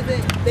us,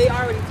 isn't they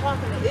already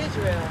talking to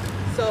Israel?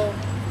 So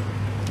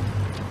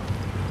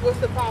what's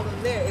the problem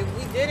there? If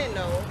we didn't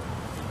know,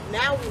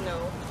 now we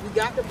know. We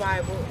got the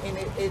Bible, and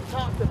it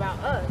talks about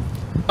us.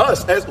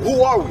 Us, as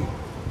who are we?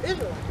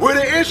 Israelites. We're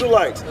the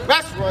Israelites.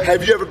 That's right.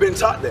 Have you ever been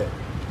taught that?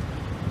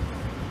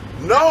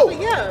 No.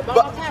 Actually, yeah, by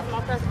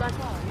my pastor back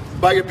home.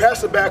 By your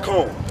pastor back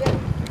home? Yeah.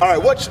 All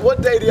right,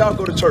 what day do y'all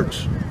go to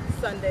church?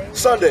 Sunday.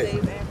 Sunday.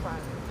 Wednesdays and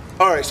Friday.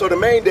 All right, so the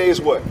main day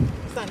is what?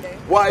 Sunday.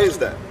 Why is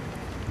that?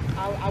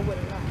 I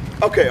wouldn't know.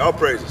 Okay, all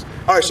praises.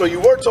 All right, so you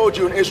were told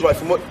you're an Israelite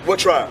from what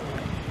tribe?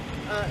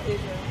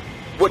 Israel.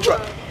 What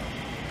tribe?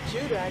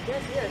 Judah, I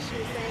guess. Yeah, she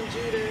was saying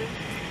Judah.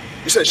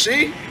 You said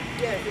she?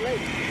 Yeah, the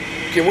lady.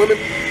 Can women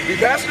be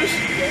pastors?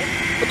 Yeah.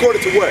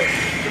 According to what?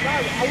 The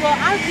Bible. Well,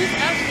 I just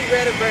actually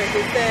read a verse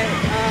that said,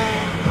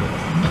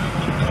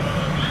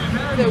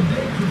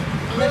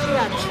 unless you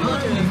have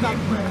children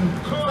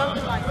or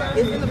something like that.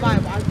 It's in the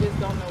Bible. I just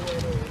don't know where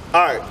it is.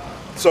 All right,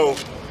 so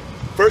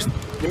first,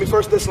 give me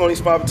 1 Thessalonians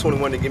 5 and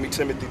 21 and give me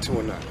Timothy 2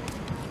 and 9.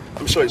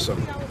 Let me show you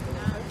something.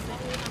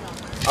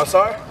 I'm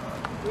sorry?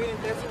 Reading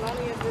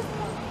Thessalonians this month.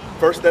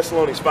 1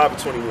 Thessalonians 5 and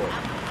 21.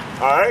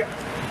 All right?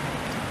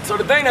 So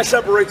the thing that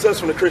separates us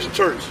from the Christian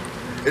church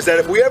is that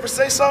if we ever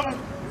say something,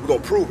 we're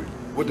going to prove it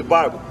with the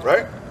Bible,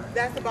 right?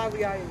 That's the Bible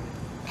y'all use.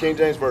 King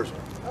James Version.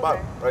 Okay.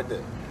 Bible, right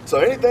there. So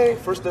anything,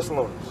 1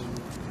 Thessalonians.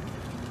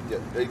 Yeah,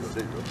 there you go,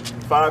 there you go.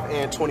 5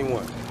 and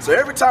 21. So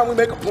every time we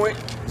make a point,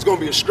 it's going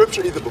to be a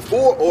scripture either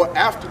before or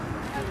after,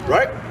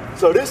 right?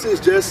 So this is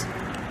just,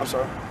 I'm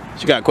sorry.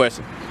 She got a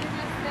question. Did you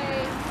just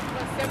say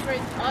what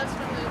separates us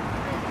from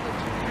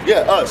the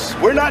Yeah, us.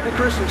 We're not the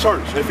Christian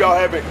church, if y'all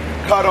haven't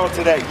caught on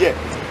to that yet.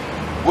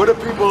 We're the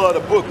people of the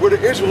book. We're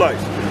the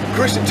Israelites.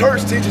 Christian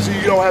church teaches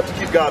you don't have to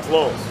keep God's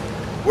laws.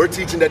 We're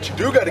teaching that you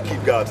do got to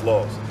keep God's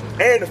laws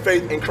and the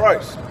faith in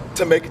Christ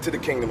to make it to the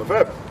kingdom of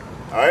heaven.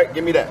 All right,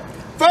 give me that.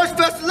 1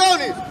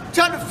 Thessalonians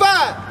chapter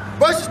 5,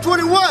 verses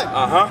 21.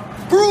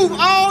 Prove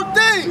all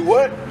things. Do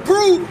what?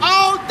 Prove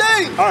all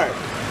things. All right,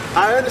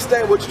 I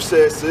understand what you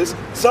said, sis.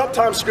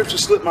 Sometimes scripture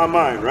slip my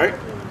mind, right?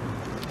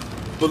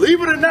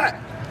 Believe it or not,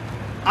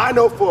 I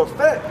know for a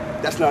fact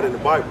that's not in the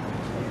Bible.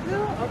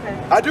 Okay.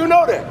 I do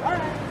know that. All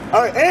right.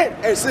 All right,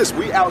 and sis,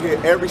 we out here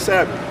every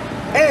Sabbath.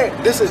 And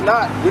this is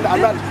not, I'm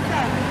not,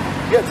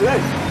 yeah,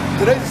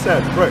 today's the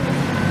Sabbath, right?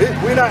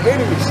 We're not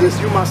enemies, sis.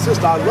 You're my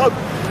sister. I love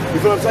you. You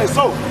feel what I'm saying?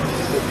 So,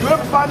 if you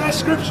ever find that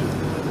scripture,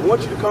 I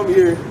want you to come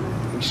here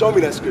and show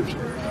me that scripture.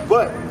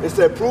 But it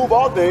said, prove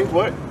all things,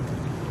 what?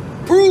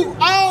 Prove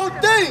all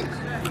things.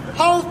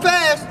 Hold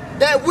fast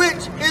that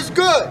which is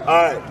good. All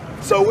right.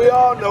 So we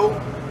all know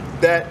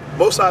that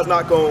Most High is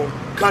not going to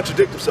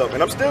contradict himself.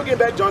 And I'm still getting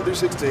back John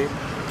 3:16.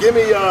 Give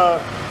me,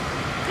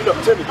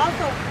 Timothy.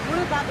 Also, what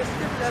about the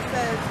scripture that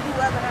says,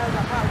 whoever has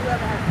a heart,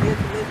 whoever has ears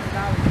to listen,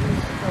 God will use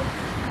it. So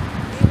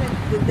even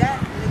with that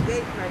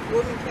negate, like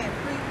women can't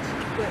preach,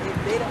 but if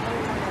they the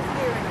only one that's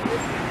hearing and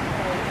listening,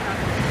 so it's not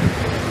going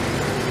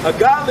to. A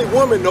godly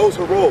woman knows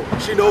her role.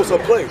 She knows her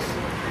place.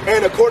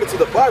 And according to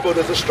the Bible,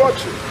 there's a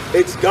structure.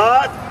 It's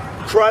God,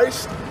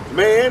 Christ,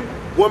 man,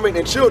 woman,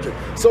 and children.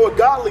 So a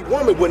godly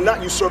woman would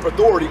not usurp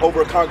authority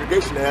over a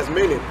congregation that has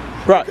men in it.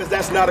 Right. Because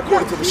that's not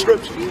according to the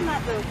scripture. She's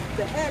not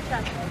the head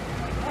pastor,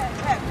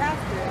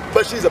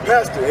 But she's a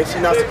pastor, and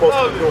she's not supposed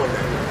to be doing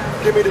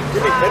that. Give me, and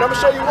I'm going to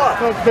show you why.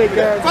 1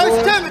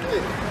 Timothy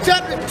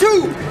chapter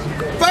 2,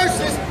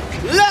 verses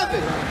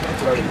 11.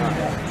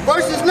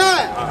 Verses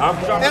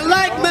 9. In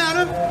like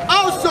manner,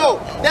 also,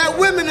 that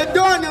women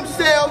adorn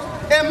themselves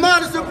in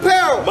modest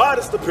apparel.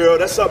 Modest apparel,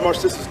 that's something our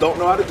sisters don't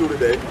know how to do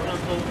today.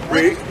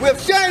 Read. With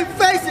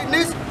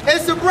shamefacedness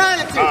and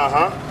sobriety.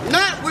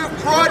 Not with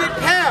broided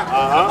hair,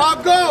 or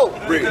gold,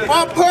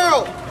 or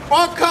pearl,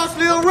 or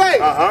costly array,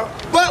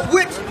 but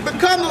which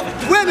becometh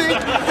women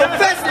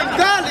professing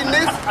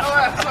godliness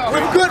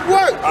with good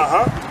work.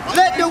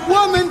 Let the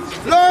woman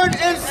learn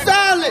in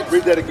silence.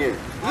 Read that again.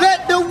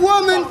 Let the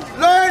woman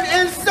learn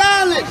in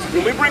silence.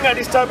 When we bring out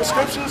these type of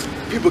scriptures,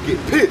 people get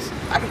pissed.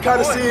 I can kind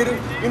of see it,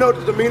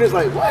 the demeanor's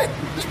like, what?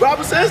 This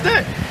Bible says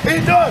that?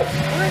 It does.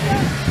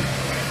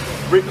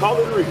 Read, call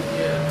it read.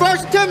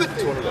 1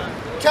 Timothy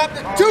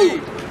chapter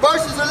 2,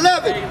 verses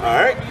 11. All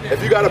right.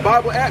 If you got a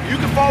Bible app, you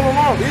can follow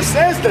along. It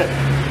says that.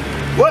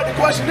 But the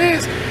question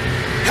is,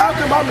 how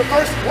come I'm the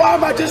first? Why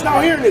am I just now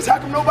hearing this? How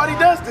come nobody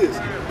does this?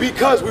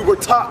 Because we were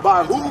taught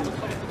by who?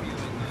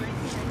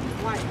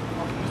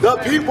 The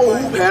people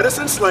who had us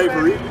in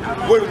slavery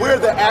when we're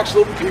the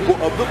actual people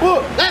of the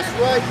book. That's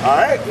right. All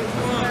right.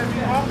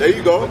 There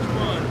you go.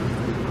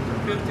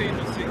 15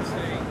 to 16.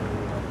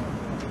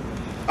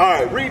 All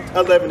right, read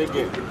 11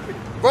 again.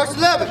 Verse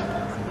 11.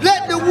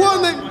 Let the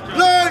woman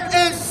learn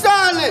in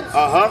silence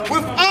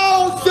with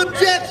all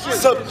subjection.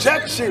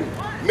 Subjection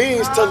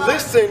means to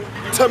listen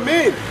to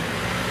men.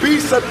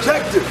 Be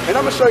subjective. And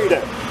I'm going to show you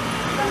that.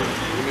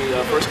 Give me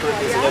 1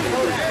 Corinthians 11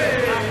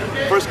 and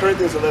 3. 1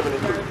 Corinthians 11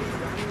 and 3.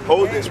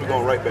 Hold this, we're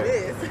going right back.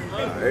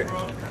 All right.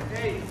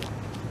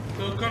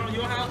 So come to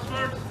your house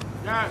first?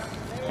 Yes.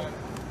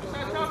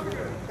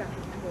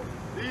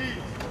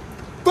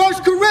 1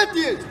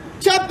 Corinthians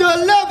chapter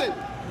 11,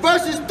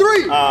 verses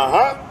 3.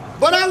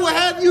 But I will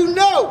have you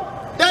know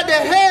that the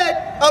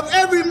head of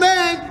every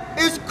man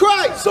is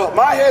Christ. So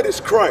my head is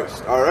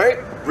Christ, all right?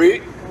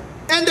 Read.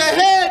 And the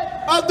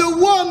head of the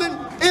woman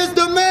is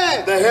the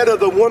man. The head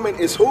of the woman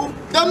is who?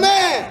 The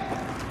man.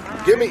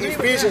 Give me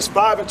Ephesians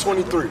 5 and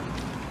 23.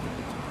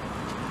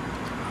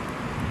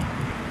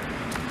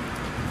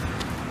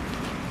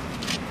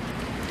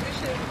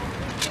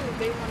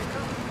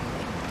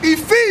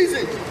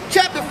 Ephesians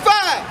chapter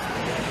 5,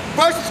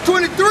 verses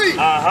 23.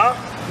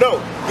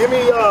 No, give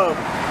me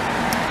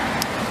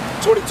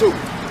 22.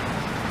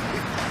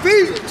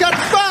 Ephesians chapter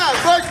 5,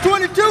 verse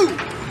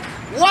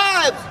 22.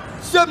 Wives,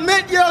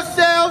 submit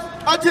yourselves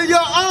unto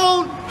your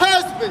own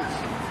husbands,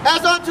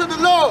 as unto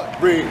the Lord.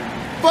 Read.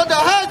 For the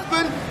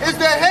husband is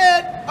the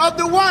head of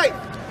the wife,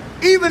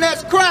 even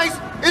as Christ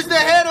is the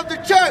head of the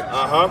church.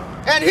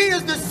 And he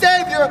is the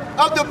Savior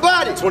of the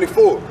body.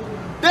 24.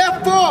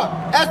 Therefore,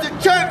 as the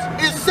church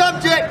is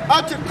subject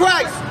unto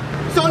Christ,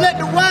 so let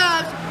the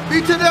wives be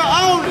to their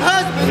own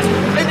husbands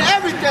in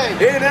everything.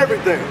 In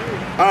everything.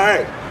 All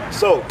right.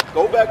 So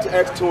go back to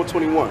Acts 2 and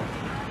 21.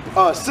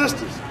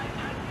 Sisters,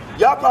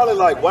 y'all probably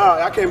like, wow,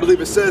 I can't believe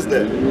it says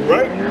that,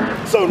 right?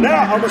 So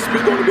now I'm gonna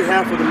speak on the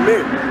behalf of the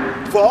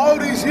men. For all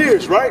these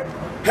years, right?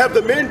 Have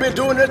the men been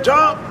doing their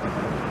job?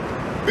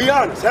 Be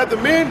honest. Have the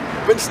men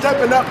been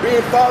stepping up,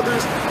 being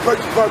fathers,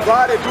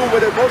 providing, doing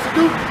what they're supposed to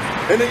do?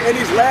 In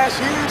these last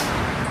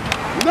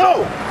years?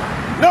 No.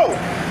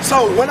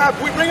 So when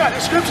we bring out the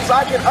scriptures,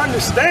 I can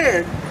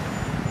understand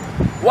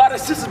why the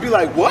sisters be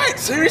like, what?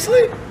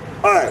 Seriously?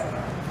 All right.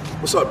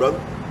 What's up, brother?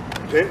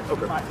 Okay?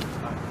 Okay.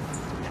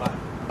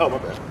 Oh, my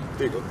bad.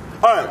 There you go.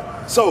 All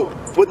right. So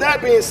with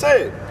that being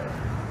said,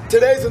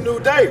 today's a new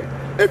day.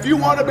 If you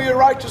want to be a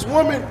righteous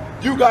woman,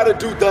 you got to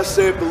do thus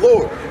saith the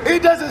Lord.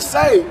 It doesn't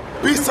say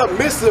be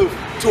submissive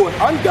to an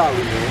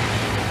ungodly man.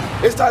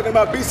 It's talking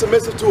about be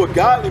submissive to a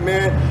godly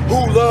man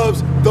who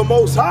loves the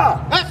Most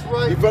High. That's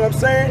right. You feel what I'm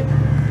saying?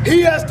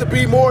 He has to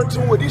be more in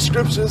tune with these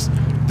scriptures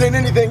than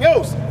anything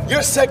else.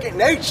 Your second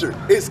nature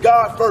is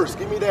God first.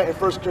 Give me that in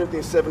 1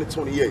 Corinthians 7 and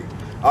 28.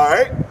 All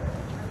right?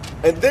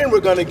 And then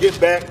we're going to get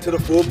back to the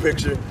full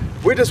picture.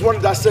 We just want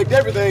to dissect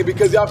everything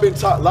because y'all been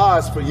taught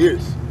lies for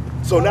years.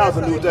 So now it's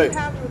a new day. If you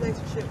have a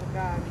relationship with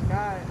God,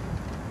 God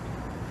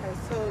has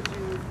told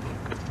you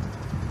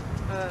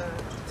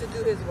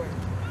do his work.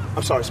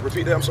 I'm sorry, so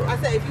repeat that, I'm sorry. I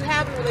said, if you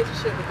have a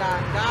relationship with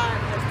God, God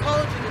has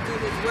told you to do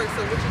his work,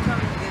 so what you're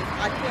telling me is,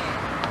 I can't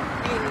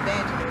be an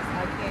evangelist,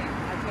 I can't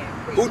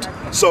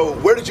preach, So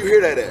where did you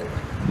hear that at?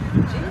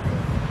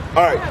 Jesus.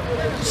 All right,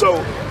 so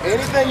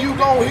anything you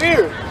gonna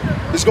hear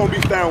is gonna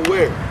be found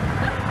where?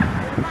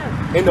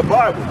 In the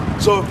Bible.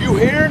 So if you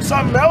hearing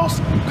something else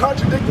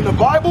contradicting the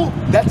Bible,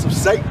 that's of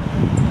Satan.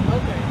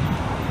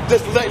 Okay.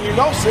 Just letting you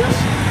know, sis.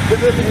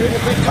 If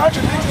it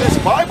contradicts this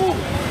Bible,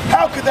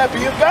 how could that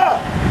be of God?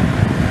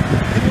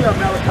 Give me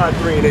Malachi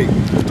 3:8,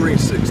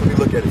 3:6. Let me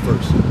look at it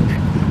first.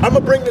 I'm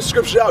gonna bring this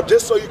scripture out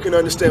just so you can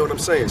understand what I'm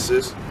saying,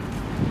 sis.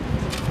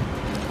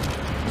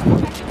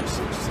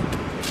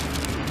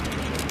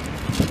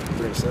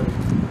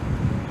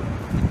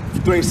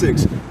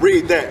 3:6.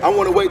 Read that. I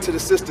want to wait till the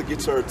sister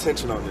gets her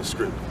attention on this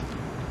script.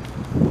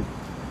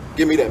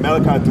 Give me that.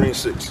 Malachi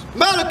 3:6.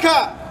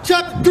 Malachi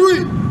chapter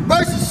 3,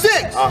 verse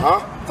 6. Uh-huh.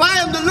 For I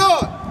am the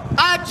Lord,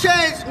 I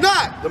change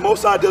not. The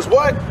Most High does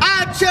what?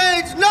 I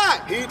change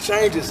not. He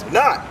changes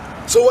not.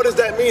 So what does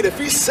that mean? If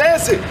he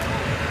says it,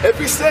 if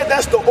he said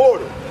that's the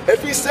order,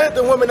 if he said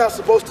the women are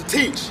supposed to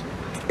teach,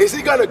 is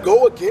he gonna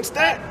go against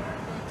that?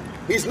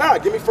 He's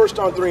not. Give me 1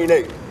 John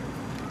 3:8.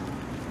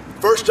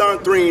 1 John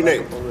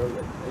 3:8.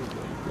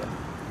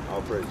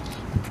 All praise.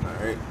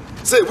 All right.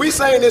 So we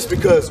saying this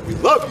because we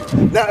love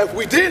you. Now, if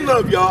we didn't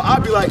love y'all,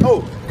 I'd be like,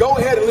 oh, go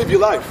ahead and live your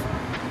life,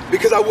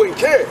 because I wouldn't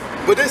care.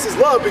 But this is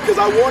love because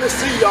I want to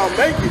see y'all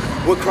make it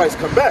when Christ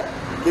come back.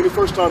 Give me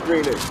 1 John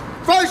 3:8.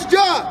 1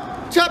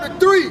 John chapter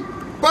 3,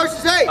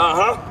 verses 8.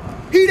 Uh-huh.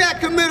 He that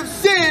committeth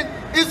sin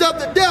is of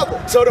the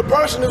devil. So the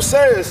person who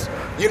says,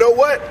 you know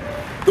what,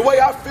 the way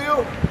I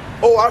feel,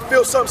 oh, I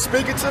feel something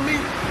speaking to me,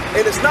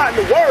 and it's not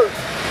in the words,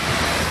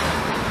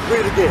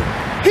 read it again.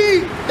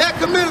 He that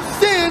committeth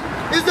sin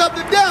is of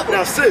the devil.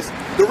 Now, sis,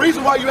 the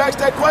reason why you asked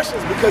that question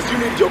is because you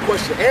needed your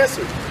question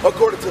answered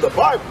according to the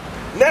Bible.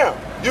 Now,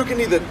 you can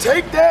either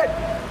take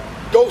that,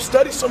 go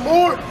study some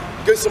more,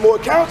 get some more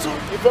counsel,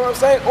 you feel what I'm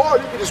saying, or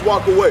you can just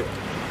walk away.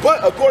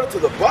 But according to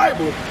the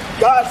Bible,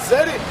 God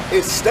said it,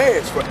 it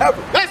stands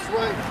forever. That's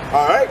right.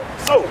 All right?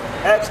 So,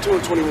 Acts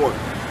 2:21.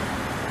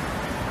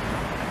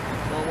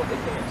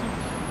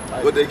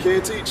 What they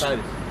can teach?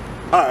 Titus.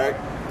 All right.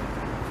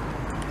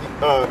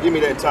 Give me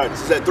that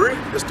Titus. Is that 3?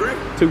 That's 3?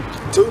 2.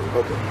 2?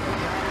 Okay.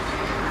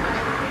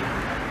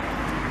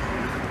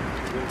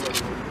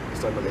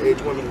 It's talking about the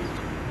aged women.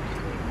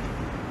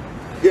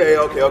 Yeah,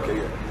 okay,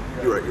 yeah.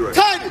 You're right.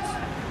 Titus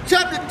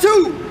chapter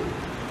 2.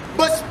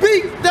 But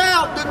speak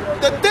thou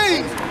the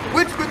things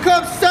which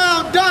become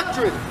sound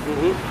doctrine,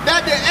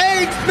 that the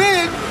aged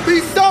men be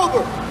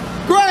sober,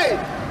 grave.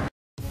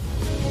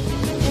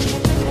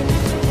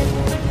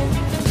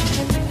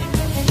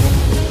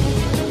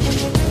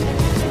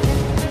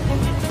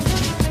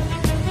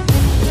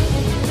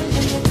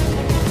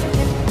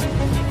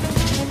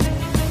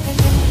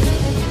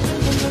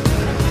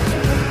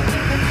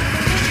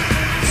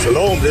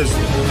 Shalom,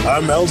 Israel.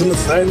 I'm Elder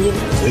Nathaniel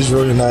of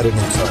Israel United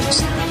in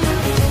Christ.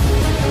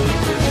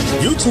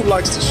 YouTube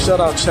likes to shut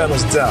our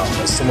channels down,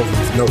 as some of you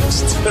have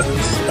noticed,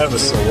 ever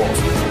so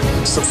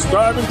often.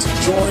 Subscribing to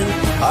join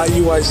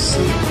IUIC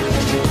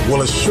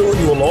will assure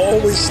you will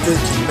always stay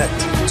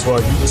connected to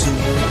our YouTube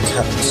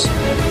accounts.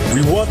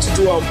 We want to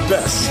do our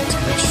best to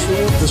make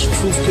sure this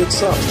truth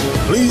gets out.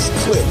 Please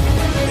click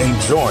and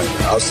join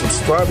our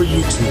subscriber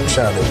YouTube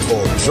channel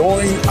called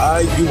Join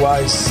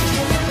IUIC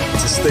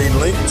to stay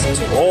linked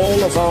to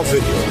all of our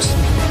videos.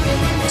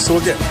 So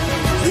again,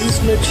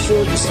 please make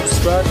sure you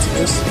subscribe to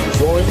this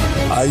Join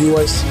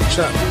IUIC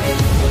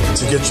channel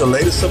to get your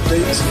latest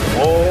updates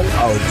from all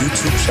our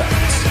YouTube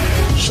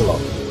channels.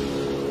 Shalom.